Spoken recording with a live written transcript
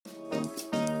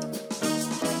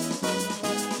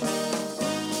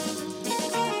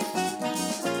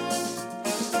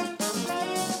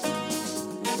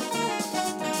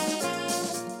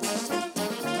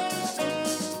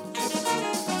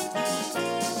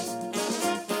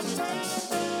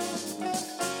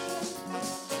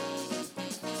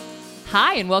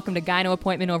Hi, and welcome to Gyno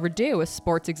Appointment Overdue, a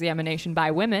sports examination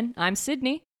by women. I'm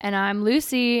Sydney. And I'm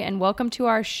Lucy, and welcome to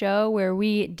our show where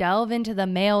we delve into the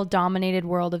male-dominated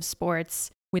world of sports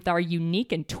With our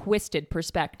unique and twisted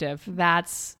perspective.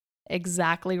 That's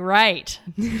exactly right.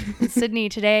 Sydney,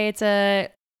 today it's a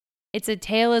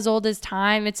tale as old as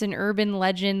time. It's an urban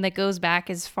legend that goes back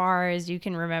as far as you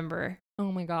can remember.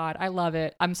 Oh my God, I love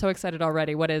it. I'm so excited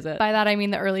already. What is it? By that, I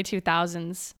mean the early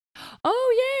 2000s.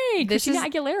 Oh, yay! Christina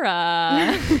Aguilera.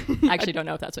 I actually don't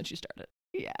know if that's when she started.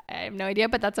 Yeah, I have no idea,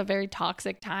 but that's a very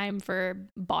toxic time for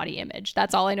body image.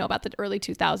 That's all I know about the early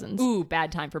 2000s. Ooh,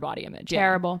 bad time for body image.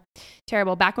 Terrible. Yeah.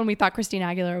 Terrible. Back when we thought Christina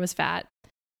Aguilera was fat.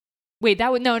 Wait,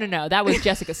 that was no. That was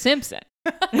Jessica Simpson.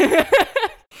 I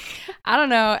don't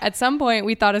know. At some point,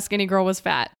 we thought a skinny girl was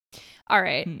fat. All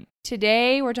right.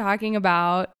 Today, we're talking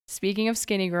about, speaking of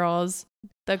skinny girls,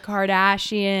 the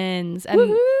Kardashians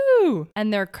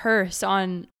and their curse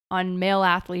on male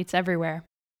athletes everywhere.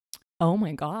 Oh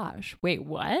my gosh. Wait,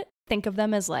 what? Think of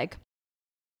them as like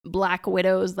black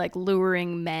widows, like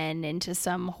luring men into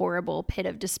some horrible pit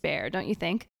of despair, don't you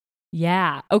think?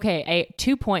 Yeah. Okay.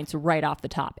 2 points right off the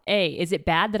top. Is it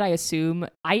bad that I assume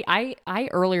I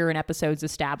earlier in episodes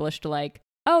established like,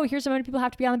 oh, here's how many people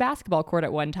have to be on the basketball court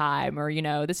at one time, or, you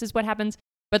know, this is what happens.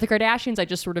 But the Kardashians, I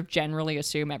just sort of generally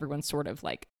assume everyone's sort of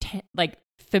like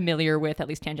familiar with, at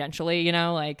least tangentially, you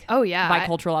know, like, oh yeah,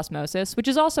 bicultural osmosis, which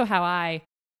is also how I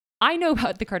know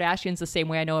about the Kardashians the same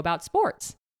way I know about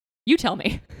sports. You tell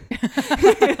me.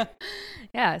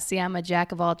 Yeah, see, I'm a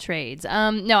jack of all trades.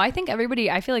 No, I think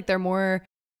I feel like they're more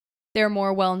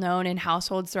well known in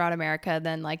households throughout America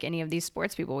than like any of these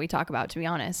sports people we talk about, to be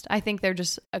honest. I think they're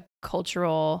just a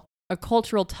cultural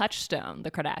touchstone,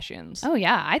 the Kardashians. Oh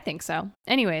yeah, I think so.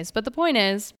 Anyways, but the point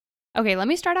is, okay, let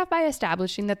me start off by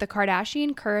establishing that the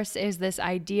Kardashian curse is this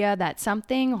idea that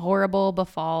something horrible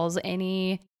befalls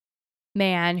any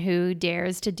man who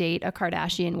dares to date a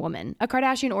Kardashian woman, a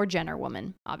Kardashian or Jenner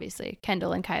woman, obviously,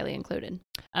 Kendall and Kylie included.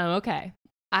 Oh, okay.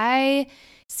 I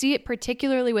see it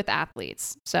particularly with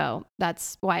athletes, so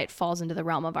that's why it falls into the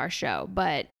realm of our show.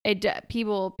 But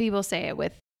people say it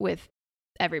with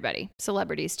everybody,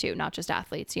 celebrities too, not just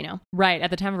athletes, you know. Right. At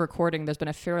the time of recording, there's been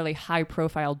a fairly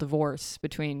high-profile divorce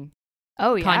between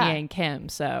Kanye and Kim.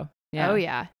 So yeah. Oh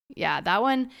yeah, that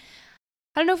one.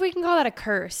 I don't know if we can call that a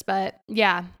curse, but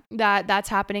yeah, that's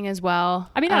happening as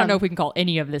well. I mean, I don't know if we can call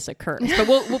any of this a curse, but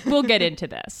we'll get into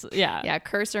this. Yeah. Yeah,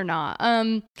 curse or not.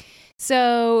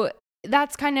 So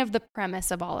that's kind of the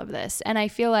premise of all of this. And I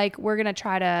feel like we're going to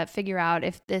try to figure out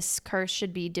if this curse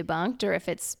should be debunked or if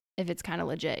it's kind of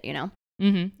legit, you know?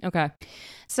 Mm-hmm. Okay.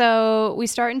 So we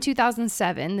start in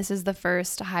 2007. This is the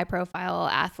first high profile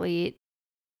athlete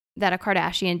that a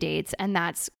Kardashian dates. And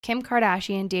that's Kim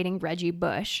Kardashian dating Reggie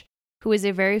Bush, who is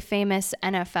a very famous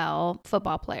NFL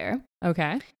football player.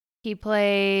 Okay. He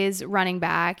plays running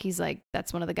back. He's like,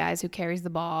 that's one of the guys who carries the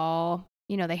ball.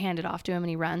 You know, they hand it off to him and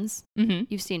he runs. Mm-hmm.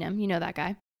 You've seen him. You know that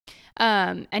guy.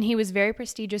 And he was very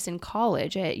prestigious in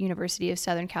college at University of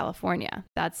Southern California.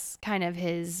 That's kind of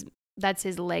his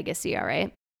legacy, all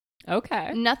right?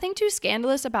 Okay. Nothing too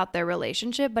scandalous about their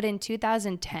relationship, but in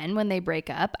 2010, when they break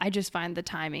up, I just find the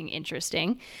timing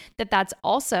interesting. That's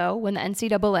also when the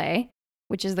NCAA,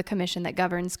 which is the commission that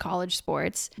governs college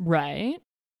sports, right,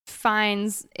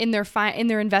 finds in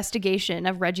their investigation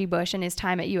of Reggie Bush and his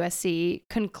time at USC,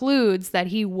 concludes that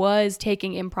he was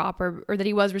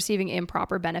receiving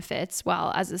improper benefits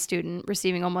while as a student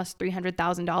receiving almost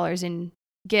 $300,000 in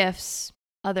gifts,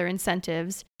 other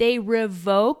incentives. He's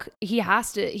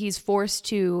forced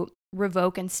to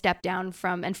revoke and step down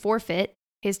from and forfeit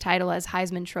his title as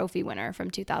Heisman Trophy winner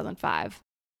from 2005.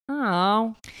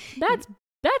 Oh,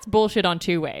 that's bullshit on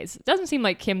two ways. It doesn't seem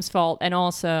like Kim's fault. And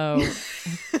also,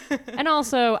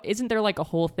 isn't there like a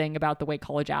whole thing about the way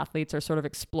college athletes are sort of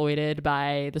exploited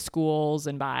by the schools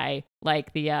and by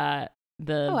like the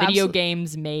video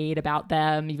games made about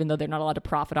them, even though they're not allowed to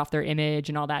profit off their image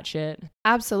and all that shit?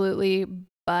 Absolutely.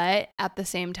 But at the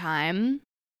same time,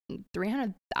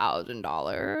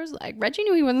 $300,000. Like, Reggie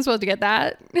knew he wasn't supposed to get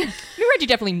that. Reggie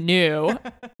definitely knew.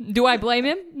 Do I blame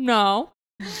him? No.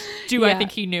 Do I think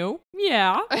he knew?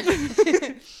 Yeah.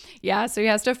 Yeah, so he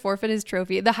has to forfeit his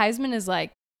trophy. The Heisman is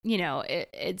like, you know,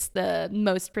 it's the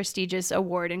most prestigious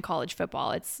award in college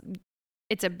football. It's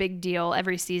a big deal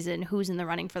every season who's in the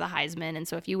running for the Heisman. And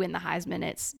so if you win the Heisman,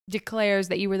 it declares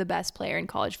that you were the best player in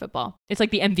college football. It's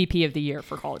like the MVP of the year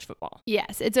for college football.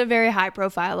 Yes, it's a very high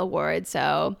profile award.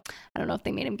 So I don't know if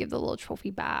they made him give the little trophy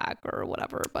back or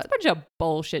whatever. But it's a bunch of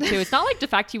bullshit too. It's not like the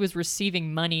fact he was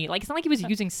receiving money. Like, it's not like he was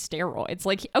using steroids.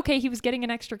 Like, okay, he was getting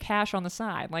an extra cash on the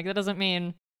side. Like, that doesn't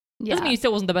mean he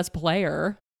still wasn't the best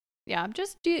player. Yeah.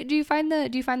 Just do you find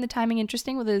the timing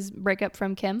interesting with his breakup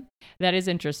from Kim? That is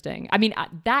interesting. I mean,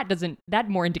 that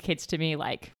more indicates to me,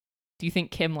 like, do you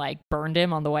think Kim, like, burned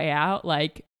him on the way out?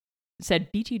 Like,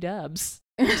 said BT dubs.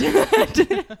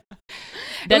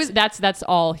 That's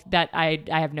all that I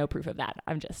have no proof of that.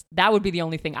 That would be the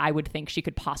only thing I would think she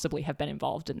could possibly have been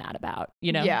involved in that about,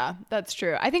 you know? Yeah, that's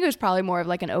true. I think it was probably more of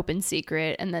like an open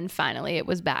secret, and then finally it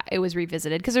was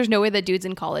revisited, because there's no way that dudes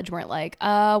in college weren't like,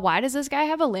 why does this guy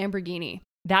have a Lamborghini?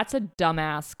 That's a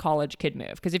dumbass college kid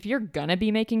move, because if you're gonna be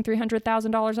making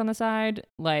 $300,000 on the side,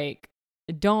 like,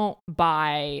 don't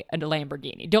buy a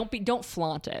Lamborghini. Don't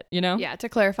flaunt it, you know? Yeah, to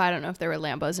clarify, I don't know if there were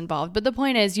Lambos involved, but the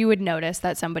point is you would notice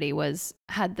that somebody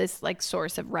had this like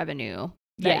source of revenue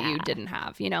that you didn't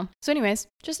have, you know? So anyways,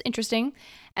 just interesting.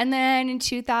 And then in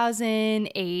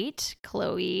 2008,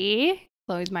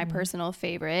 Chloe's my personal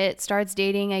favorite, starts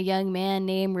dating a young man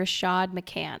named Rashad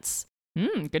McCants.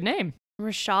 Good name.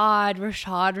 Rashad.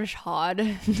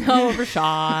 No,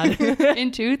 Rashad.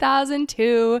 In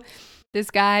 2002, this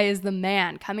guy is the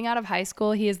man. Coming out of high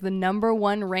school, he is the number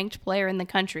 1 ranked player in the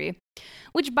country.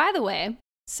 Which, by the way,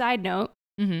 side note,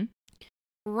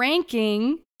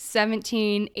 ranking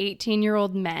 17,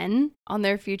 18-year-old men on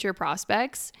their future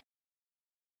prospects,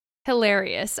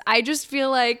 hilarious. I just feel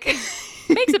like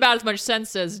makes about as much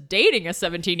sense as dating a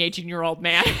 17, 18-year-old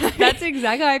man. That's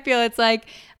exactly how I feel. It's like,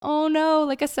 oh no,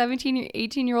 like a 17,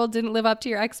 18-year-old didn't live up to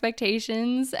your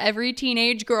expectations. Every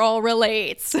teenage girl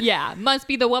relates. Yeah, must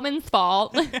be the woman's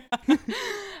fault.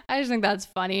 I just think that's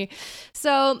funny.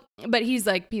 So, but he's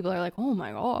like, people are like, oh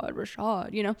my God,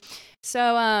 Rashad, you know?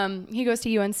 So he goes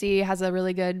to UNC, has a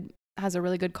really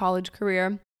good college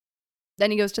career. Then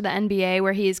he goes to the NBA,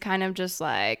 where he's kind of just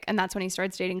like, and that's when he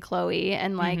starts dating Chloe.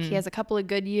 And like, he has a couple of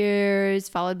good years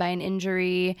followed by an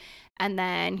injury. And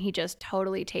then he just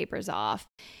totally tapers off.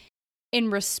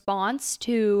 In response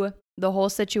to the whole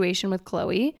situation with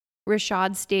Chloe,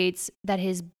 Rashad states that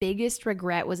his biggest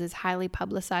regret was his highly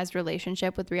publicized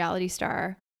relationship with reality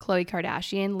star Khloe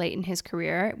Kardashian late in his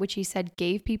career, which he said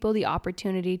gave people the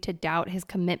opportunity to doubt his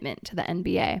commitment to the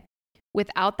NBA.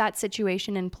 Without that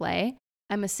situation in play,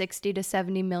 I'm a $60 to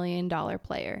 $70 million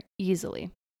player,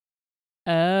 easily.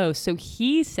 Oh, so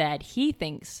he said he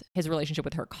thinks his relationship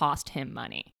with her cost him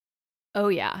money. Oh,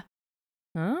 yeah.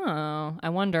 Oh, I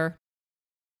wonder.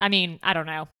 I mean, I don't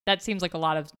know. That seems like a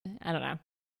lot of, I don't know.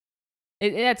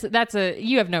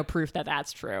 You have no proof that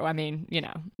that's true. I mean, you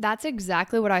know. That's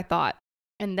exactly what I thought.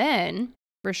 And then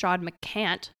Rashad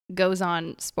McCant goes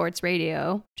on sports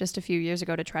radio just a few years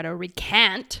ago to try to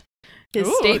recant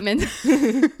his statement,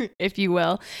 if you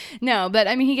will. No, but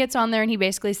I mean, he gets on there and he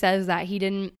basically says that he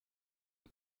didn't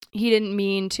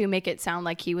mean to make it sound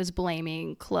like he was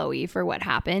blaming Chloe for what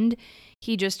happened.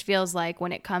 He just feels like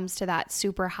when it comes to that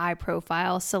super high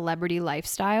profile celebrity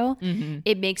lifestyle,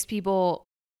 it makes people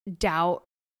doubt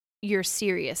your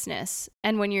seriousness.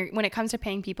 And when it comes to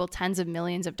paying people tens of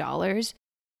millions of dollars,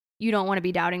 you don't want to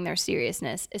be doubting their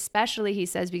seriousness, especially, he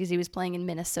says, because he was playing in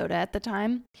Minnesota at the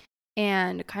time.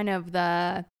 And kind of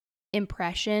the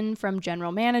impression from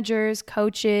general managers,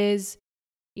 coaches,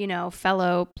 you know,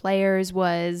 fellow players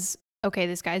was, okay,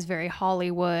 this guy's very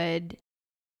Hollywood.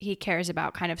 He cares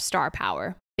about kind of star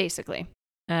power, basically.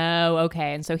 Oh,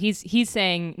 okay. And so he's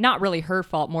saying not really her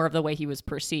fault, more of the way he was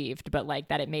perceived, but like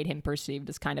that it made him perceived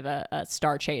as kind of a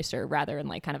star chaser rather than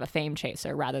like kind of a fame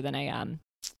chaser rather than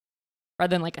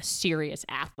like a serious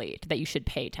athlete that you should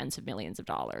pay tens of millions of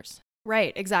dollars.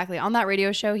 Right, exactly. On that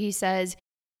radio show, he says,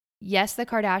 yes, the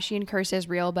Kardashian curse is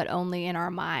real, but only in our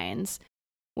minds.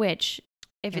 Which,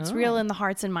 if it's real in the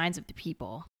hearts and minds of the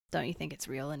people, don't you think it's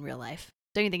real in real life?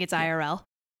 Don't you think it's IRL?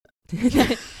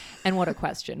 And what a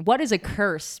question. What is a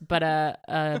curse but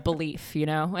a belief, you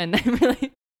know? And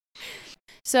really...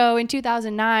 So in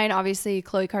 2009, obviously,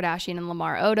 Khloe Kardashian and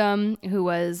Lamar Odom, who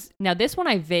was... Now, this one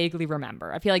I vaguely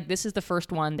remember. I feel like this is the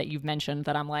first one that you've mentioned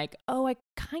that I'm like, oh, I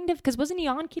kind of... Because wasn't he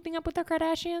on Keeping Up with the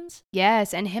Kardashians?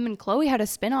 Yes, and him and Khloe had a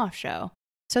spinoff show.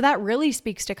 So that really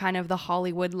speaks to kind of the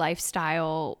Hollywood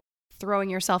lifestyle,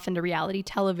 throwing yourself into reality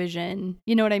television.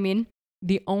 You know what I mean?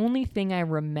 The only thing I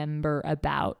remember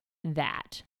about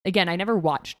that... Again, I never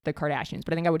watched the Kardashians,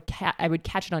 but I think I would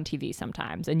catch it on TV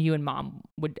sometimes, and you and Mom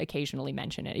would occasionally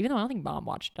mention it, even though I don't think Mom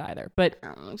watched it either. But I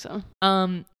don't think so.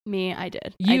 Me, I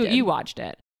did. You watched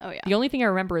it. Oh yeah. The only thing I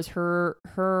remember is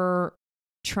her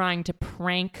trying to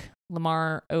prank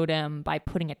Lamar Odom by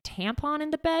putting a tampon in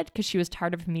the bed because she was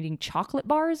tired of him eating chocolate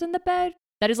bars in the bed.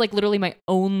 That is like literally my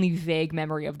only vague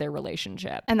memory of their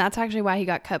relationship. And that's actually why he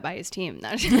got cut by his team.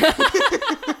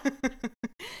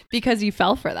 Because he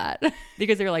fell for that.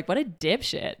 Because they were like, what a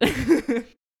dipshit.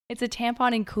 It's a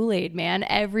tampon and Kool-Aid, man.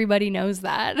 Everybody knows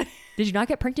that. Did you not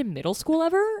get pranked in middle school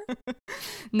ever?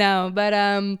 No, but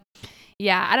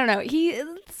yeah, I don't know.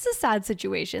 It's a sad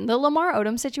situation. The Lamar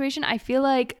Odom situation, I feel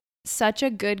like such a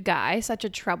good guy, such a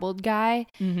troubled guy,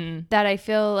 that I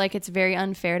feel like it's very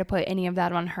unfair to put any of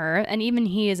that on her. And even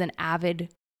he is an avid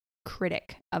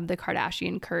critic of the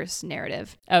Kardashian curse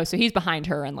narrative. Oh, so he's behind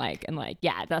her and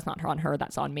yeah, that's not on her,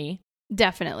 that's on me.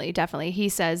 Definitely. He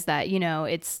says that,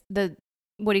 it's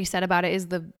what he said about it is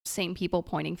the same people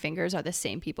pointing fingers are the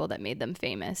same people that made them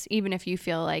famous. Even if you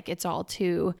feel like it's all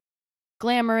too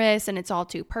glamorous and it's all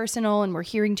too personal and we're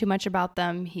hearing too much about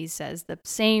them, he says the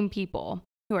same people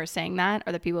who are saying that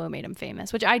are the people who made him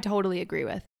famous, which I totally agree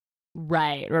with.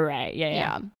 Right.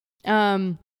 Yeah.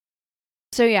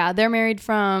 So yeah, they're married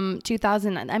from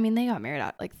 2000. I mean, they got married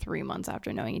out like 3 months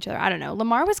after knowing each other. I don't know.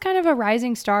 Lamar was kind of a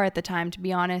rising star at the time, to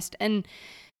be honest. And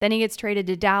then he gets traded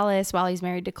to Dallas while he's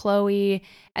married to Khloe.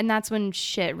 And that's when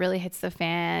shit really hits the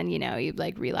fan. He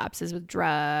like relapses with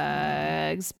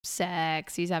drugs,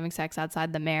 sex. He's having sex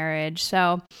outside the marriage.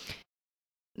 So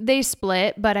they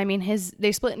split, but I mean,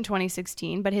 they split in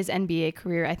 2016, but his NBA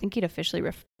career, I think he'd officially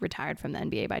retired from the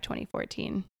NBA by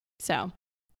 2014. So.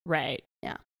 Right.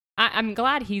 Yeah. I'm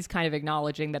glad he's kind of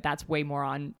acknowledging that that's way more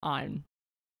on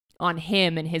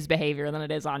him and his behavior than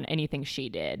it is on anything she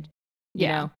did. You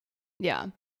know? Yeah.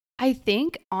 I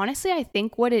think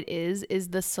what it is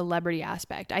the celebrity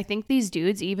aspect. I think these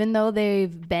dudes, even though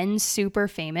they've been super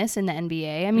famous in the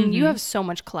NBA, I mean, you have so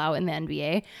much clout in the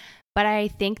NBA, but I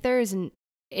think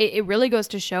it really goes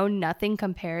to show nothing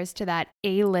compares to that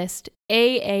A-list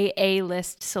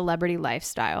celebrity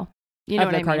lifestyle. You know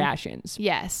of what the I mean? Kardashians.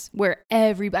 Yes. Where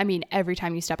every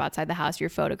time you step outside the house, you're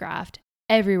photographed.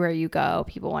 Everywhere you go,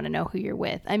 people want to know who you're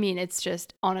with. I mean, it's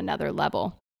just on another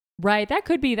level. Right. That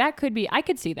could be. I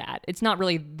could see that. It's not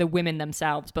really the women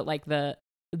themselves, but like the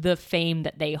fame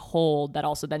that they hold that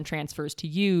also then transfers to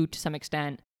you to some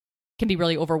extent can be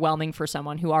really overwhelming for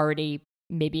someone who already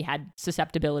maybe had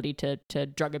susceptibility to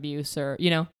drug abuse or,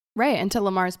 Right. And to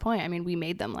Lamar's point, I mean, we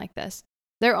made them like this.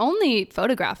 They're only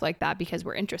photographed like that because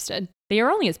we're interested. They are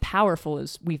only as powerful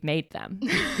as we've made them.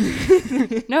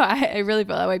 No, I really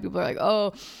feel that way. People are like,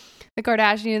 oh, the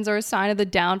Kardashians are a sign of the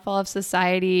downfall of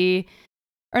society.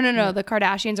 Or no, the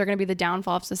Kardashians are going to be the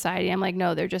downfall of society. I'm like,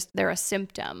 no, they're a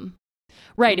symptom.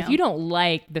 Right. If you don't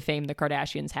like the fame the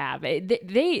Kardashians have,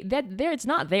 it's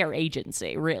not their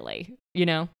agency, really,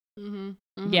 Yeah,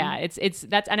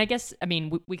 that's, and I guess, I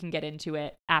mean, we can get into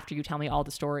it after you tell me all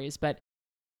the stories, but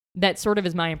that sort of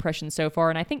is my impression so far.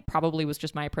 And I think probably was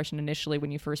just my impression initially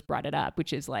when you first brought it up,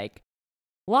 which is like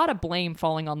a lot of blame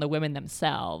falling on the women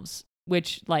themselves,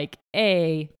 which like,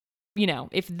 A,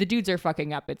 if the dudes are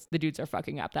fucking up, it's the dudes are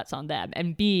fucking up. That's on them.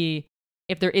 And B,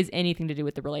 if there is anything to do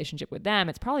with the relationship with them,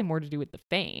 it's probably more to do with the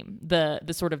fame, the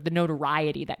sort of the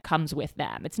notoriety that comes with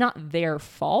them. It's not their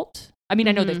fault. I mean,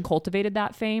 I know they've cultivated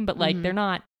that fame, but like they're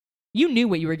not, you knew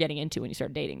what you were getting into when you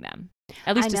started dating them,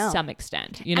 at least to some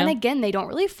extent, And again, they don't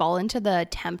really fall into the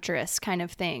temptress kind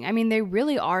of thing. I mean, they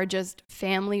really are just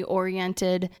family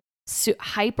oriented,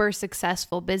 hyper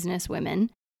successful business women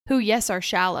who, yes, are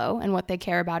shallow, and what they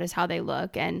care about is how they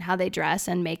look and how they dress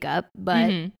and makeup. But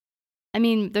I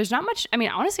mean, there's not much. I mean,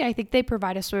 honestly, I think they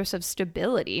provide a source of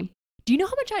stability. Do you know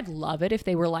how much I'd love it if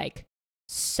they were like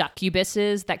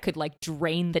succubuses that could like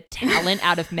drain the talent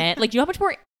out of men? Like, do you know how much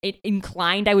more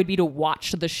inclined I would be to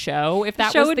watch the show if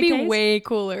that was the case? The show would be way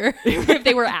cooler if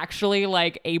they were actually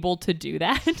like able to do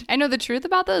that. I know the truth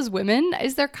about those women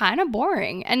is they're kind of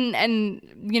boring, and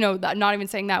not even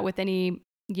saying that with any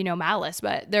malice,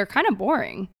 but they're kind of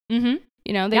boring.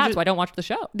 That's why I don't watch the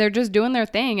show. They're just doing their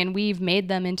thing, and we've made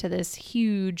them into this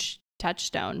huge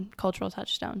cultural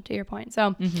touchstone, to your point.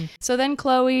 So so then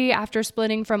Khloe, after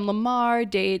splitting from Lamar,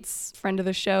 dates friend of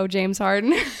the show, James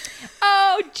Harden.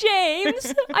 Oh,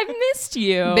 James, I've missed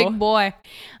you. Big boy.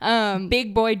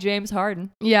 Big boy James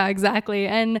Harden. Yeah, exactly.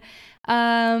 And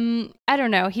I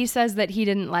don't know. He says that he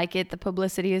didn't like it. The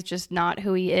publicity is just not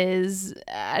who he is.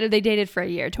 They dated for a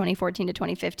year, 2014 to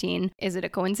 2015. Is it a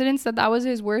coincidence that was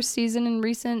his worst season in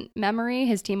recent memory?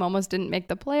 His team almost didn't make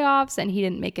the playoffs, and he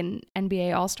didn't make an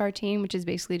NBA All-Star team, which is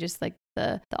basically just like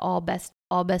the all best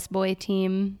boy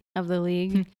team of the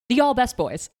league. The all best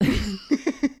boys.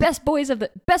 best boys of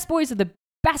the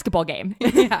basketball game.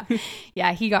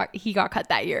 Yeah, he got cut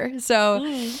that year. So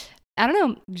I don't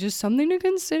know, just something to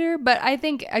consider. But I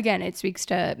think, again, it speaks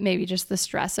to maybe just the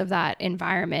stress of that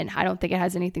environment. I don't think it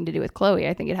has anything to do with Khloe.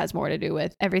 I think it has more to do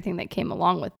with everything that came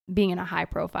along with being in a high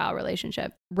profile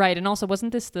relationship. Right. And also,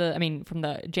 wasn't this from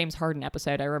the James Harden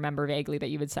episode, I remember vaguely that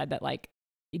you had said that like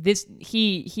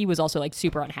he was also like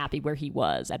super unhappy where he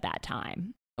was at that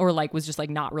time. Or like was just like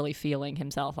not really feeling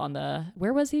himself on the,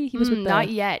 where was he? He was with not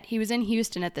yet. He was in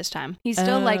Houston at this time. He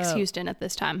still likes Houston at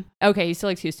this time. Okay, he still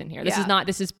likes Houston here. This Yeah. is not,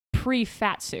 this is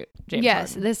pre-fat suit James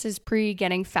Yes, Harden. this is pre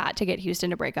getting fat to get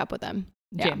Houston to break up with him.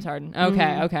 Yeah. James Harden.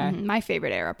 Okay, okay. Mhm. My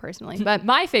favorite era personally. But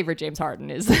My favorite James Harden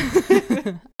is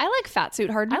I like fat suit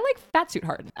Harden. I like fat suit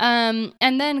Harden.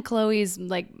 And then Chloe's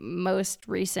like most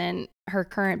recent, her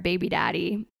current baby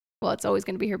daddy. Well, it's always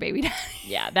going to be her baby daddy.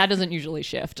 Yeah, that doesn't usually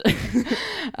shift.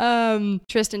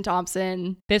 Tristan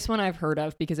Thompson. This one I've heard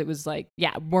of because it was like,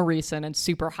 yeah, more recent and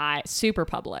super high, super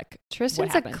public. Tristan's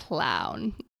a happened?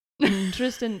 clown.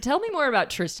 Tristan, tell me more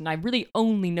about Tristan. I really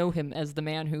only know him as the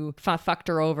man who fucked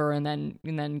her over and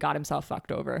then got himself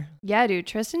fucked over. Yeah, dude,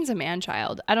 Tristan's a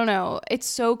man-child. I don't know. It's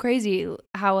so crazy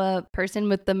how a person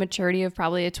with the maturity of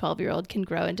probably a 12-year-old can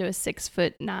grow into a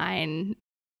 6'9",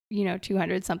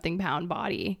 200-something pound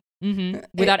body.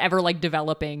 Without ever like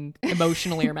developing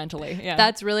emotionally or mentally. Yeah.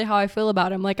 That's really how I feel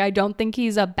about him. Like, I don't think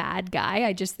he's a bad guy.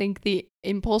 I just think the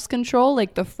impulse control,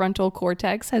 like the frontal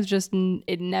cortex, has just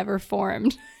it never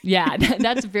formed. Yeah,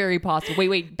 that's very possible.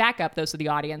 Wait, back up though, so the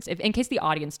audience, in case the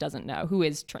audience doesn't know, who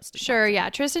is Tristan? Sure,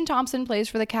 yeah. Tristan Thompson plays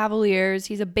for the Cavaliers.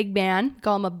 He's a big man.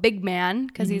 Call him a big man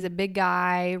because he's a big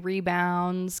guy,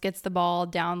 rebounds, gets the ball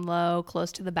down low,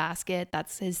 close to the basket.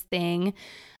 That's his thing.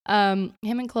 Him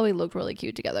and Chloe looked really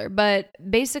cute together, but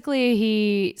basically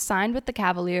he signed with the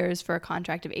Cavaliers for a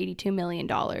contract of $82 million,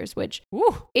 which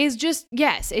is just,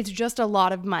 yes, it's just a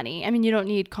lot of money. I mean, you don't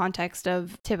need context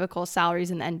of typical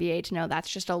salaries in the NBA to know that's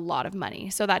just a lot of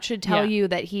money. So that should tell you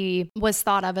that he was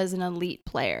thought of as an elite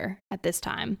player at this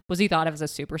time. Was he thought of as a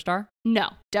superstar? No,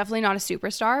 definitely not a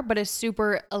superstar, but a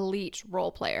super elite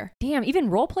role player. Damn,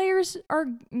 even role players are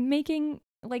making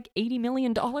like $80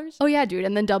 million? Oh yeah, dude.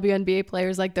 And then WNBA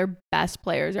players, like their best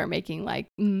players are making like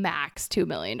max $2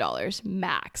 million.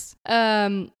 Max.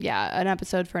 Yeah, an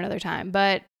episode for another time.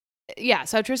 But yeah,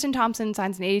 so Tristan Thompson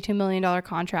signs an $82 million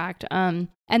contract. And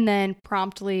then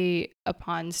promptly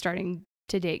upon starting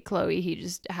to date Chloe, he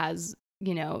just has,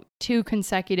 2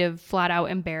 consecutive flat out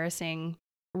embarrassing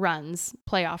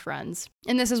playoff runs.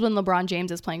 And this is when LeBron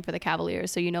James is playing for the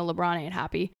Cavaliers, so LeBron ain't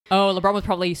happy. Oh, LeBron was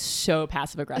probably so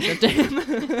passive aggressive to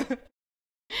him.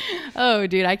 Oh,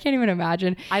 dude, I can't even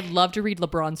imagine. I'd love to read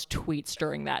LeBron's tweets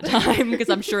during that time because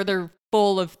I'm sure they're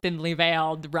full of thinly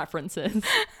veiled references.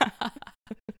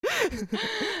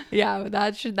 Yeah,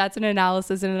 that's an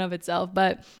analysis in and of itself.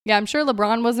 But yeah, I'm sure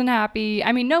LeBron wasn't happy.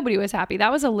 I mean, nobody was happy.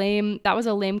 That was a lame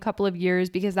couple of years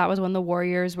because that was when the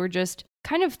Warriors were just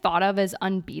kind of thought of as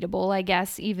unbeatable, I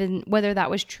guess, even whether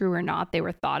that was true or not, they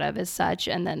were thought of as such.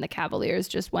 And then the Cavaliers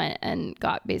just went and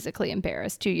got basically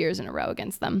embarrassed 2 years in a row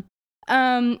against them.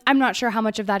 I'm not sure how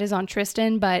much of that is on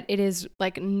Tristan, but it is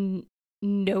like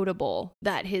notable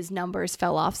that his numbers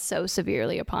fell off so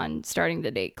severely upon starting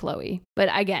to date Chloe. But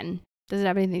again, does it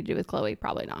have anything to do with Chloe?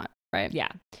 Probably not, right? Yeah.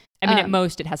 I mean, at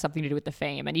most, it has something to do with the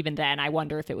fame. And even then, I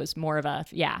wonder if it was more of a,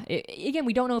 again,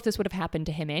 we don't know if this would have happened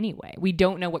to him anyway. We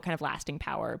don't know what kind of lasting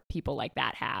power people like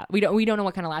that have. We don't know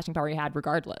what kind of lasting power he had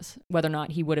regardless, whether or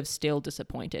not he would have still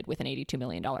disappointed with an $82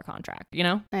 million contract,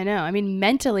 I know. I mean,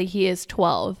 mentally, he is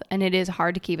 12, and it is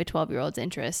hard to keep a 12-year-old's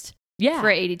interest. Yeah. For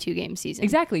an 82-game season.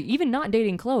 Exactly. Even not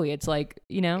dating Chloe, it's like,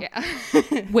 Yeah.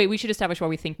 Wait, we should establish why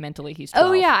we think mentally he's 12.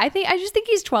 Oh, yeah. I just think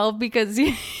he's 12 because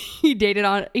he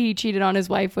cheated on his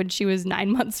wife when she was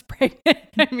 9 months pregnant.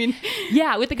 I mean.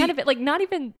 Yeah, with the kind of, like, not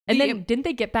even, and then didn't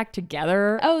they get back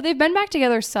together? Oh, they've been back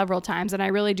together several times. And I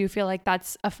really do feel like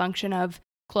that's a function of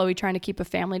Chloe trying to keep a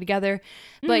family together.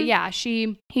 But yeah,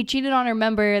 he cheated on her.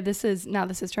 Remember, this is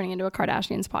turning into a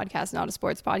Kardashians podcast, not a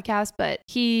sports podcast, but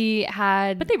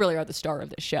but they really are the star of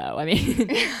the show. I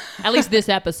mean, at least this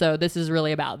episode, this is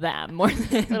really about them more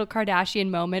than little Kardashian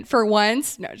moment for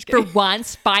once. No, just kidding. For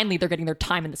once, finally they're getting their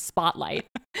time in the spotlight.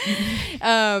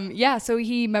 Yeah, so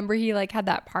he like had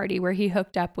that party where he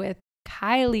hooked up with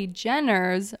Kylie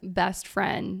Jenner's best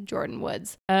friend, Jordan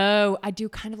Woods. Oh, I do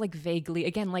kind of like vaguely.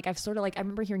 Again, like I've sort of like, I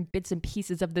remember hearing bits and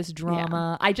pieces of this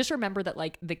drama. Yeah. I just remember that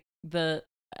like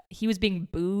he was being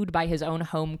booed by his own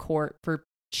home court for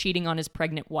cheating on his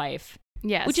pregnant wife.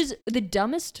 Yes. Which is the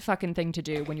dumbest fucking thing to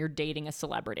do when you're dating a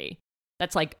celebrity.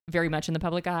 That's like very much in the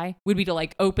public eye, would be to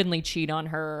like openly cheat on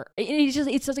her. It's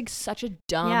just like such a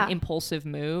dumb, impulsive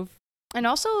move. And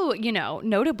also,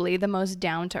 notably the most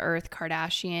down-to-earth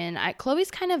Kardashian. Khloe's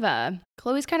kind of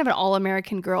an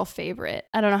all-American girl favorite.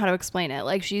 I don't know how to explain it.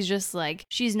 Like, she's just like,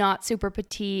 she's not super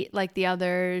petite like the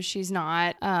others. She's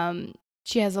not,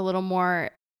 she has a little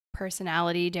more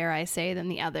personality, dare I say, than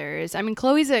the others. I mean,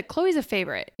 Chloe's a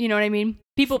favorite. You know what I mean?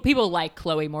 People like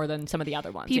Chloe more than some of the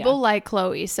other ones. People like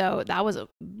Chloe, so that was a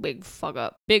big fuck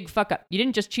up. Big fuck up. You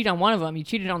didn't just cheat on one of them, you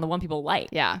cheated on the one people like.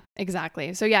 Yeah,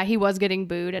 exactly. So yeah, he was getting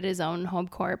booed at his own home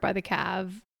court by the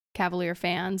Cavalier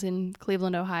fans in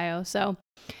Cleveland, Ohio. So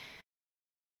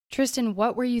Tristan,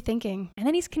 what were you thinking? And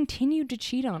then he's continued to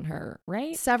cheat on her,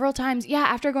 right? Several times. Yeah,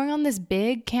 after going on this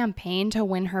big campaign to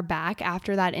win her back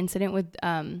after that incident with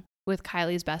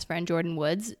Kylie's best friend Jordan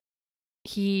Woods,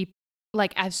 he,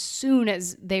 like, as soon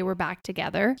as they were back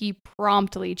together, he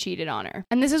promptly cheated on her.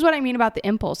 And this is what I mean about the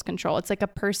impulse control. It's like a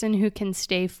person who can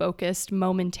stay focused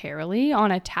momentarily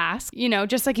on a task, you know,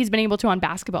 just like he's been able to on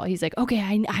basketball. He's like, okay,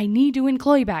 I need to win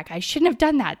Chloe back. I shouldn't have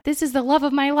done that. This is the love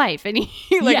of my life. And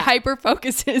he hyper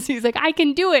focuses. He's like, I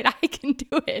can do it. I can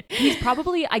do it. He's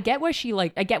probably, I get why she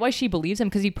believes him,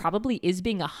 because he probably is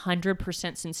being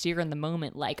 100% sincere in the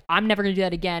moment. Like, I'm never going to do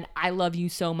that again. I love you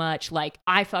so much. Like,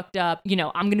 I fucked up. You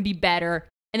know, I'm going to be better.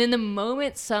 And in the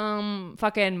moment some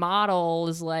fucking model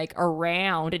is like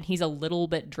around and he's a little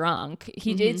bit drunk,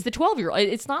 it's the 12-year-old.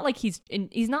 It's not like he's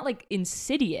not like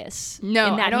insidious.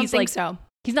 No, I don't think like, so.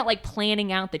 He's not like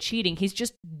planning out the cheating. He's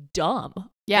just dumb.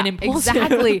 Yeah, and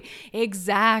impulsive.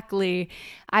 Exactly.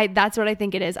 That's what I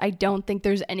think it is. I don't think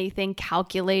there's anything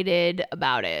calculated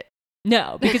about it.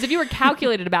 No, because if you were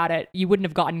calculated about it, you wouldn't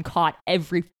have gotten caught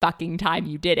every fucking time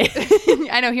you did it.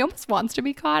 I know, he almost wants to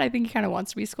be caught. I think he kind of wants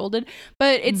to be scolded.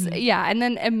 But it's, yeah. And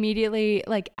then immediately,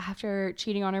 like, after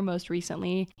cheating on her most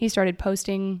recently, he started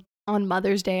posting on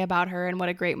Mother's Day about her and what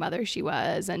a great mother she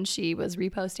was. And she was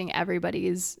reposting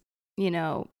everybody's, you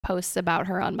know, posts about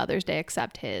her on Mother's Day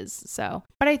except his. So,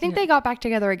 but I think they got back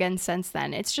together again since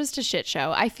then. It's just a shit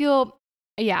show. I feel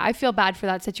bad for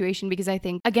that situation, because I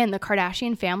think, again, the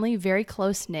Kardashian family, very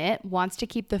close knit, wants to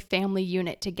keep the family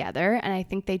unit together. And I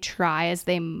think they try as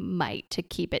they might to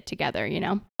keep it together, you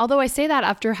know? Although I say that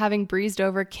after having breezed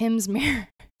over Kim's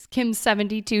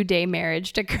 72-day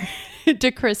marriage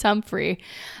to Chris Humphrey.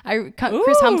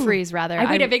 Chris Humphries, rather.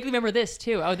 I vaguely remember this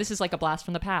too. Oh, this is like a blast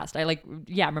from the past. I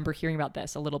remember hearing about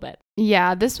this a little bit.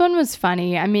 Yeah, this one was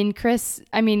funny.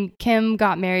 Kim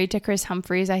got married to Chris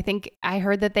Humphries. I think I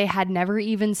heard that they had never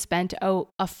even spent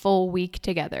a full week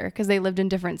together because they lived in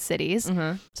different cities.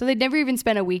 Mm-hmm. So they'd never even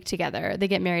spent a week together. They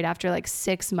get married after like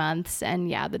 6 months. And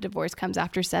yeah, the divorce comes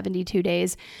after 72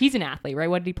 days. He's an athlete, right?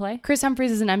 What did he play? Chris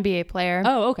Humphries is an NBA player.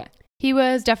 Oh, okay. He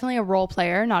was definitely a role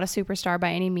player, not a superstar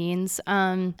by any means.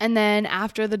 And then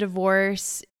after the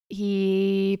divorce,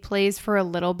 he plays for a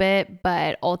little bit,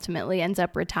 but ultimately ends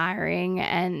up retiring.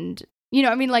 And, you know,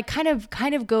 I mean, like kind of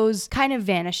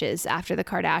vanishes after the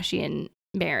Kardashian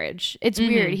marriage. It's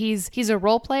weird. He's a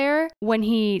role player. When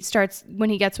he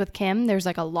gets with Kim, there's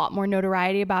like a lot more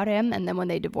notoriety about him, and then when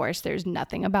they divorce, there's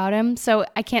nothing about him. So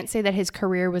I can't say that his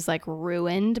career was like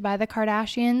ruined by the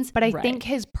Kardashians, but I think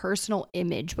his personal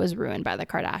image was ruined by the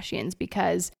Kardashians,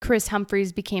 because Chris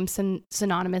Humphries became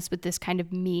synonymous with this kind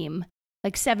of meme,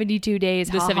 like 72 days.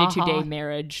 The 72-day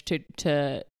marriage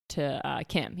to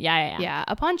Kim. Yeah.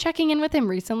 Upon checking in with him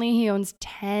recently, he owns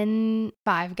 10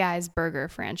 Five Guys burger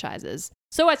franchises.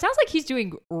 So it sounds like he's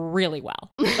doing really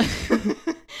well.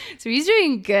 So he's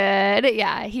doing good.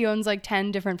 Yeah, he owns like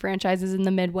 10 different franchises in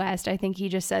the Midwest. I think he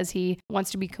just says he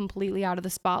wants to be completely out of the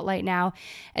spotlight now.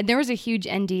 And there was a huge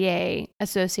NDA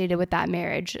associated with that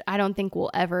marriage. I don't think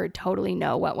we'll ever totally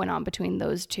know what went on between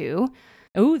those two.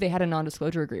 Oh, they had a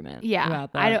non-disclosure agreement. Yeah,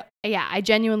 about that. I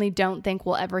genuinely don't think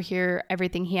we'll ever hear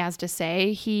everything he has to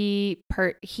say. He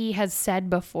has said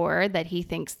before that he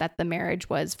thinks that the marriage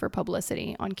was for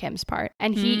publicity on Kim's part,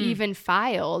 and he even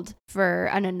filed for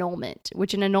an annulment.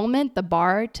 Which an annulment, the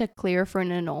bar to clear for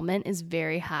an annulment is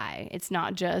very high.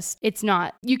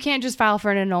 You can't just file for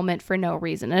an annulment for no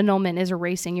reason. An annulment is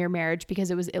erasing your marriage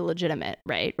because it was illegitimate,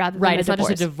 right? It's not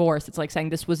just a divorce. It's like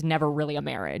saying this was never really a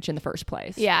marriage in the first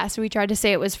place. Yeah, so we tried to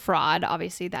say it was fraud.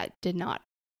 Obviously, that did not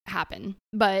happen,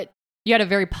 but you had a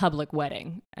very public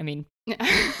wedding. I mean,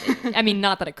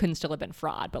 not that it couldn't still have been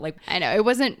fraud, but like, I know it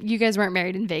wasn't. You guys weren't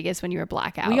married in Vegas when you were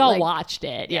blackout. We all watched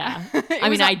it. Yeah.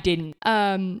 I didn't.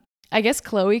 I guess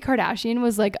Khloe Kardashian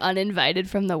was like uninvited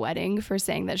from the wedding for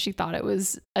saying that she thought it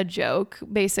was a joke,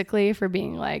 basically, for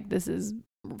being like, this is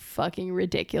fucking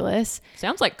ridiculous.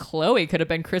 Sounds like Khloe could have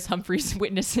been Chris Humphries'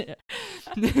 witness.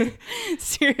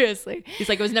 Seriously. He's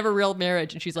like, it was never real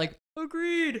marriage. And she's like,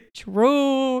 agreed.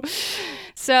 True.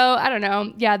 So I don't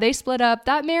know. Yeah, they split up.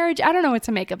 That marriage, I don't know what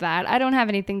to make of that. I don't have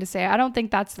anything to say. I don't think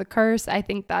that's the curse. I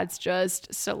think that's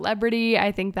just celebrity.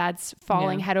 I think that's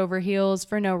falling head over heels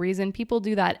for no reason. People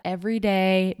do that every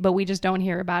day, but we just don't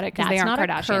hear about it because they aren't Kardashians.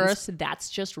 That's not a curse. That's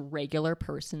just regular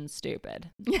person stupid.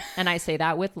 And I say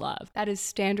that with love. That is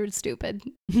standard stupid.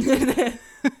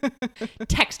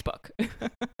 Textbook.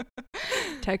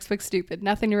 Textbook stupid.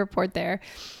 Nothing to report there.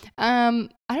 I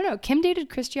don't know. Kim dated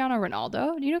Cristiano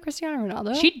Ronaldo. Do you know Cristiano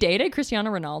Ronaldo? She dated Cristiano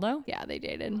Ronaldo? Yeah, they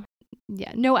dated.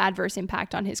 Yeah, no adverse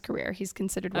impact on his career. He's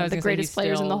considered one of the greatest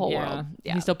players in the whole world.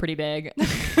 Yeah. He's still pretty big.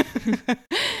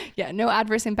 Yeah, no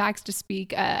adverse impacts to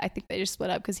speak. I think they just split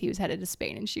up because he was headed to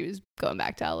Spain and she was going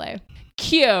back to LA.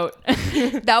 Cute.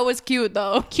 That was cute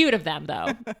though. Cute of them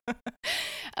though.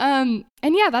 And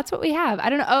yeah, that's what we have. I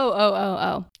don't know.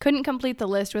 Oh. Couldn't complete the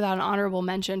list without an honorable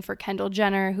mention for Kendall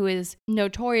Jenner, who is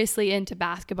notoriously into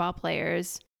basketball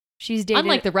players. She's dated...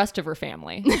 Unlike the rest of her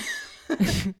family.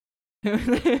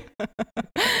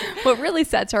 What really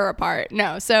sets her apart.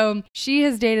 No, so she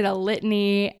has dated a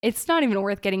litany. It's not even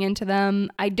worth getting into them.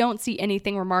 I don't see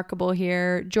anything remarkable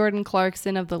here. Jordan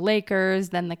Clarkson of the Lakers,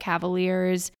 then the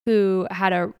Cavaliers, who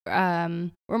had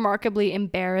a remarkably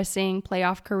embarrassing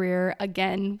playoff career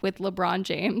again with LeBron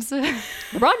James.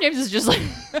 LeBron James is just like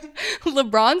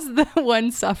LeBron's the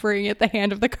one suffering at the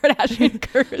hand of the Kardashian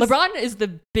curse. LeBron is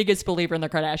the biggest believer in the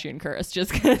Kardashian curse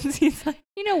just because he's like,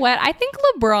 you know what? I think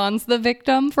LeBron's the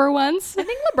victim for once. I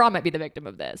think LeBron might be the victim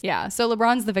of this. Yeah, so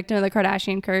LeBron's the victim of the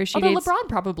Kardashian curse. Although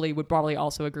LeBron would probably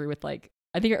also agree with like,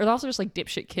 I think it's also just like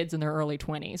dipshit kids in their early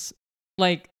 20s.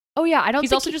 Like, oh yeah, I don't.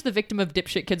 He's also just the victim of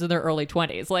dipshit kids in their early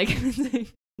 20s.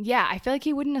 Like, yeah, I feel like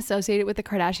he wouldn't associate it with the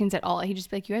Kardashians at all. He'd just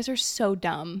be like, you guys are so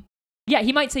dumb. Yeah,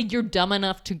 he might say you're dumb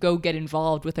enough to go get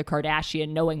involved with a Kardashian,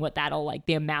 knowing what that'll like,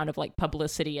 the amount of like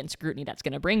publicity and scrutiny that's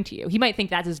going to bring to you. He might think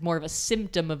that is more of a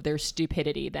symptom of their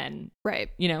stupidity than,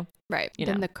 right, you know,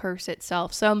 than the curse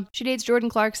itself. So she dates Jordan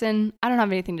Clarkson. I don't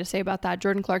have anything to say about that.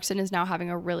 Jordan Clarkson is now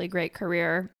having a really great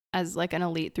career as like an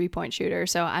elite 3-point shooter.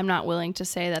 So I'm not willing to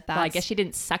say that that's... Well, I guess she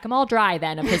didn't suck him all dry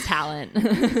then of his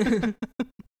talent.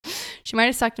 She might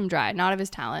have sucked him dry, not of his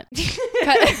talent.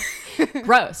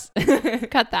 Gross.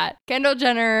 Cut that. Kendall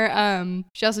Jenner,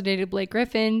 she also dated Blake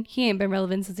Griffin. He ain't been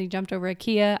relevant since he jumped over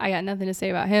IKEA. I got nothing to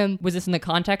say about him. Was this in the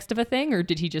context of a thing, or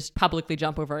did he just publicly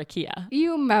jump over IKEA?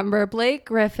 You remember Blake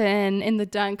Griffin in the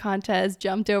dunk contest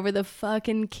jumped over the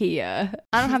fucking Kia.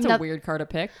 I don't have a weird card to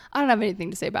pick. I don't have anything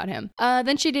to say about him.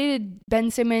 Then she dated Ben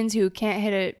Simmons, who can't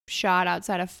hit a shot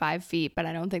outside of 5 feet, but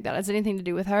I don't think that has anything to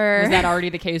do with her. Was that already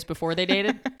the case before they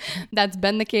dated? That's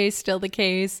been the case, still the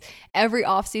case. Every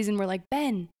offseason, we're like,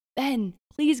 Ben,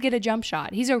 please get a jump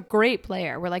shot. He's a great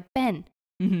player. We're like, Ben,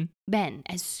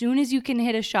 as soon as you can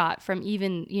hit a shot from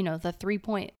even, you know, the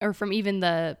 3-point or from even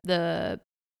the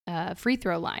free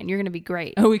throw line, you're going to be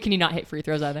great. Oh, can you not hit free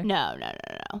throws either? No.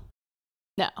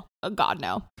 No. Oh, God,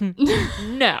 no.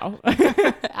 No.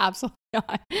 Absolutely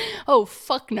not. Oh,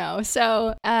 fuck no.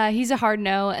 So he's a hard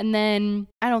no. And then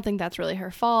I don't think that's really her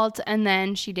fault. And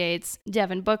then she dates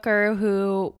Devin Booker,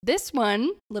 who this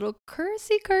one, little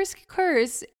curse,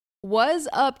 was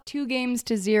up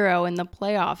 2-0 in the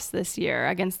playoffs this year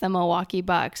against the Milwaukee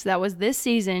Bucks. That was this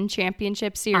season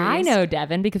championship series. I know,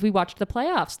 Devin, because we watched the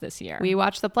playoffs this year. We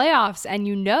watched the playoffs, and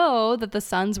you know that the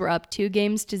Suns were up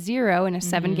 2-0 in a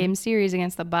 7-game series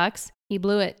against the Bucks. He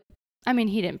blew it. I mean,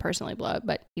 he didn't personally blow it,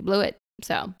 but he blew it.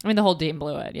 So I mean, the whole team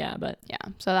blew it, yeah. But yeah,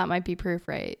 so that might be proof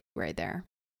right there.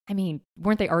 I mean,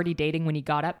 weren't they already dating when he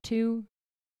got up 2?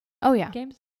 Oh yeah,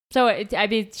 games. So, I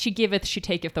mean, she giveth, she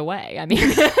taketh away. I mean,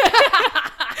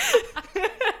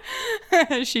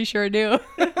 she sure do.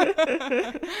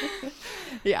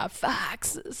 Yeah,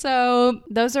 facts. So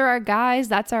those are our guys.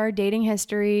 That's our dating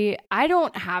history. I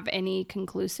don't have any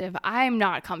conclusive. I'm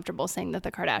not comfortable saying that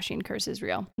the Kardashian curse is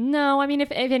real. No, I mean,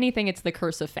 if anything, it's the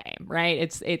curse of fame, right?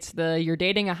 It's you're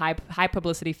dating a high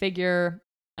publicity figure.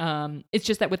 It's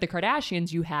just that with the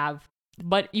Kardashians, you have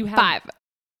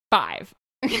 5.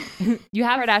 You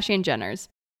have Kardashian Jenners.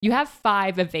 You have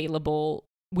 5 available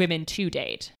women to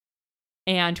date,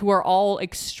 and who are all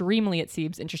extremely, it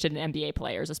seems, interested in NBA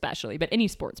players, especially, but any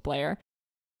sports player.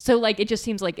 So, like, it just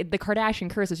seems like the Kardashian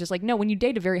curse is just like, no, when you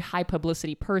date a very high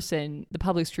publicity person, the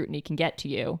public scrutiny can get to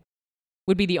you.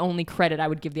 Would be the only credit I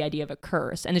would give the idea of a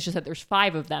curse, and it's just that there's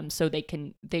 5 of them, so they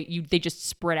just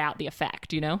spread out the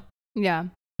effect, you know? Yeah.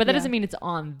 But that doesn't mean it's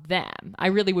on them. I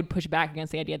really would push back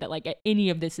against the idea that like any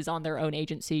of this is on their own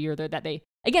agency or that they,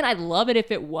 again, I'd love it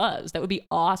if it was. That would be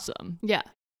awesome. Yeah.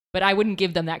 But I wouldn't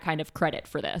give them that kind of credit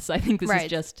for this. I think this is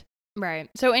just... Right.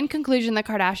 So in conclusion, the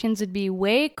Kardashians would be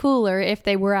way cooler if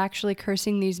they were actually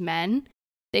cursing these men.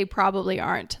 They probably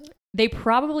aren't. They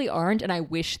probably aren't, and I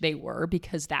wish they were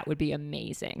because that would be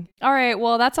amazing. All right,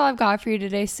 well, that's all I've got for you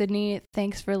today, Sydney.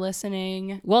 Thanks for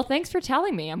listening. Well, thanks for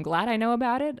telling me. I'm glad I know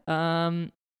about it.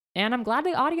 And I'm glad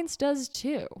the audience does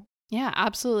too. Yeah,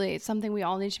 absolutely. It's something we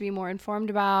all need to be more informed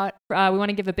about. We want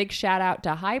to give a big shout out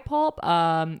to High Pulp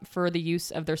for the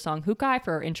use of their song Hukai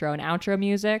for our intro and outro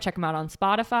music. Check them out on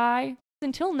Spotify.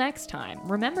 Until next time,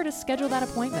 remember to schedule that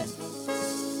appointment.